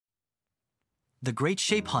The Great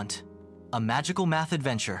Shape Hunt, a magical math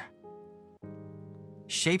adventure.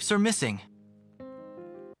 Shapes are missing.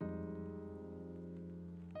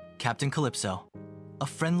 Captain Calypso, a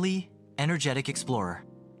friendly, energetic explorer.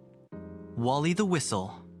 Wally the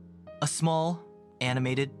Whistle, a small,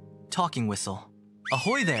 animated, talking whistle.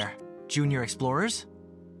 Ahoy there, junior explorers!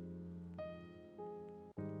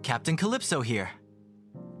 Captain Calypso here.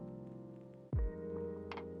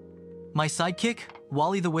 My sidekick,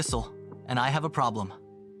 Wally the Whistle, and I have a problem.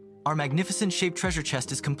 Our magnificent shaped treasure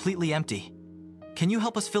chest is completely empty. Can you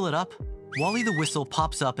help us fill it up? Wally the Whistle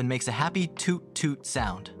pops up and makes a happy toot-toot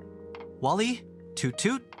sound. Wally,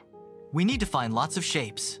 toot-toot? We need to find lots of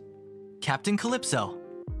shapes. Captain Calypso.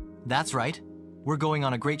 That's right, we're going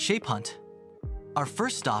on a great shape hunt. Our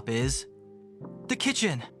first stop is the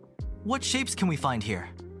kitchen. What shapes can we find here?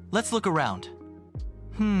 Let's look around.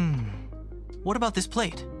 What about this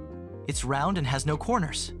plate? It's round and has no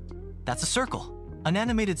corners. That's a circle. An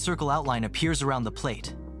animated circle outline appears around the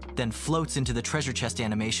plate, then floats into the treasure chest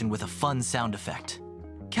animation with a fun sound effect.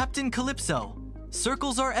 Captain Calypso,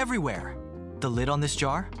 circles are everywhere. The lid on this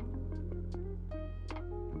jar?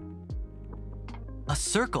 A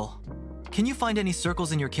circle. Can you find any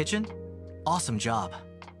circles in your kitchen? Awesome job.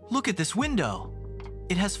 Look at this window.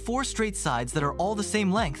 It has 4 straight sides that are all the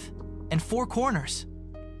same length, and 4 corners.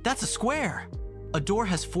 That's a square. A door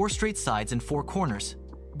has 4 straight sides and 4 corners,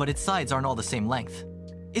 but its sides aren't all the same length.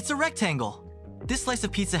 It's a rectangle. This slice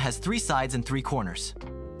of pizza has 3 sides and 3 corners.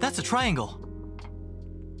 That's a triangle.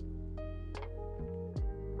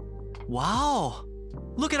 Wow!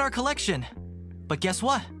 Look at our collection. But guess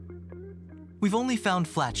what? We've only found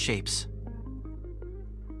flat shapes.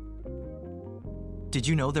 Did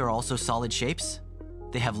you know there are also solid shapes?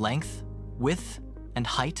 They have length, width, and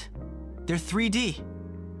height. They're 3D.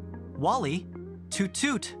 Wally, toot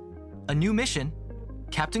toot. A new mission.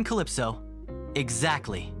 Captain Calypso.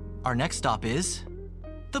 Exactly. Our next stop is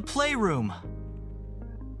the playroom.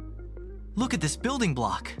 Look at this building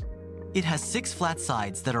block. It has 6 flat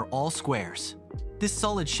sides that are all squares. This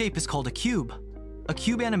solid shape is called a cube. A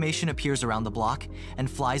cube animation appears around the block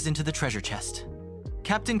and flies into the treasure chest.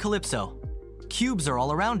 Captain Calypso, cubes are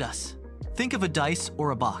all around us. Think of a dice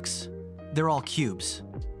or a box. They're all cubes.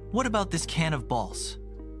 What about this can of balls?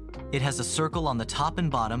 It has a circle on the top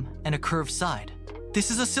and bottom and a curved side. This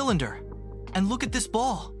is a cylinder. And look at this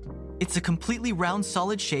ball. It's a completely round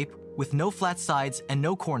solid shape with no flat sides and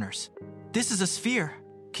no corners. This is a sphere.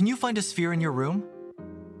 Can you find a sphere in your room?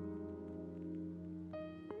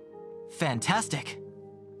 Fantastic.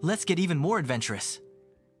 Let's get even more adventurous.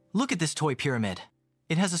 Look at this toy pyramid.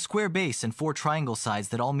 It has a square base and 4 triangle sides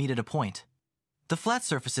that all meet at a point. The flat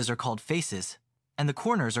surfaces are called faces, and the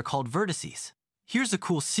corners are called vertices. Here's a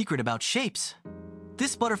cool secret about shapes.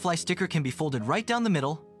 This butterfly sticker can be folded right down the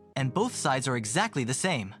middle, and both sides are exactly the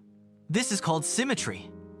same. This is called symmetry.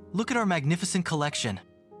 Look at our magnificent collection.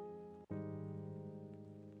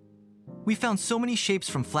 We found so many shapes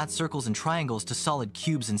from flat circles and triangles to solid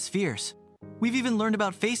cubes and spheres. We've even learned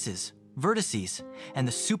about faces, vertices, and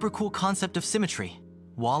the super cool concept of symmetry.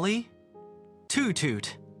 Wally, toot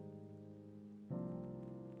toot.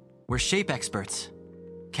 We're shape experts.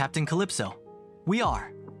 Captain Calypso, we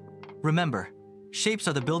are. Remember, shapes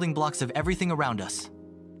are the building blocks of everything around us.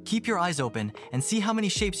 Keep your eyes open and see how many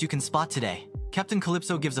shapes you can spot today. Captain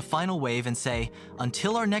Calypso gives a final wave and say,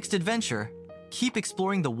 until our next adventure, keep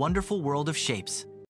exploring the wonderful world of shapes.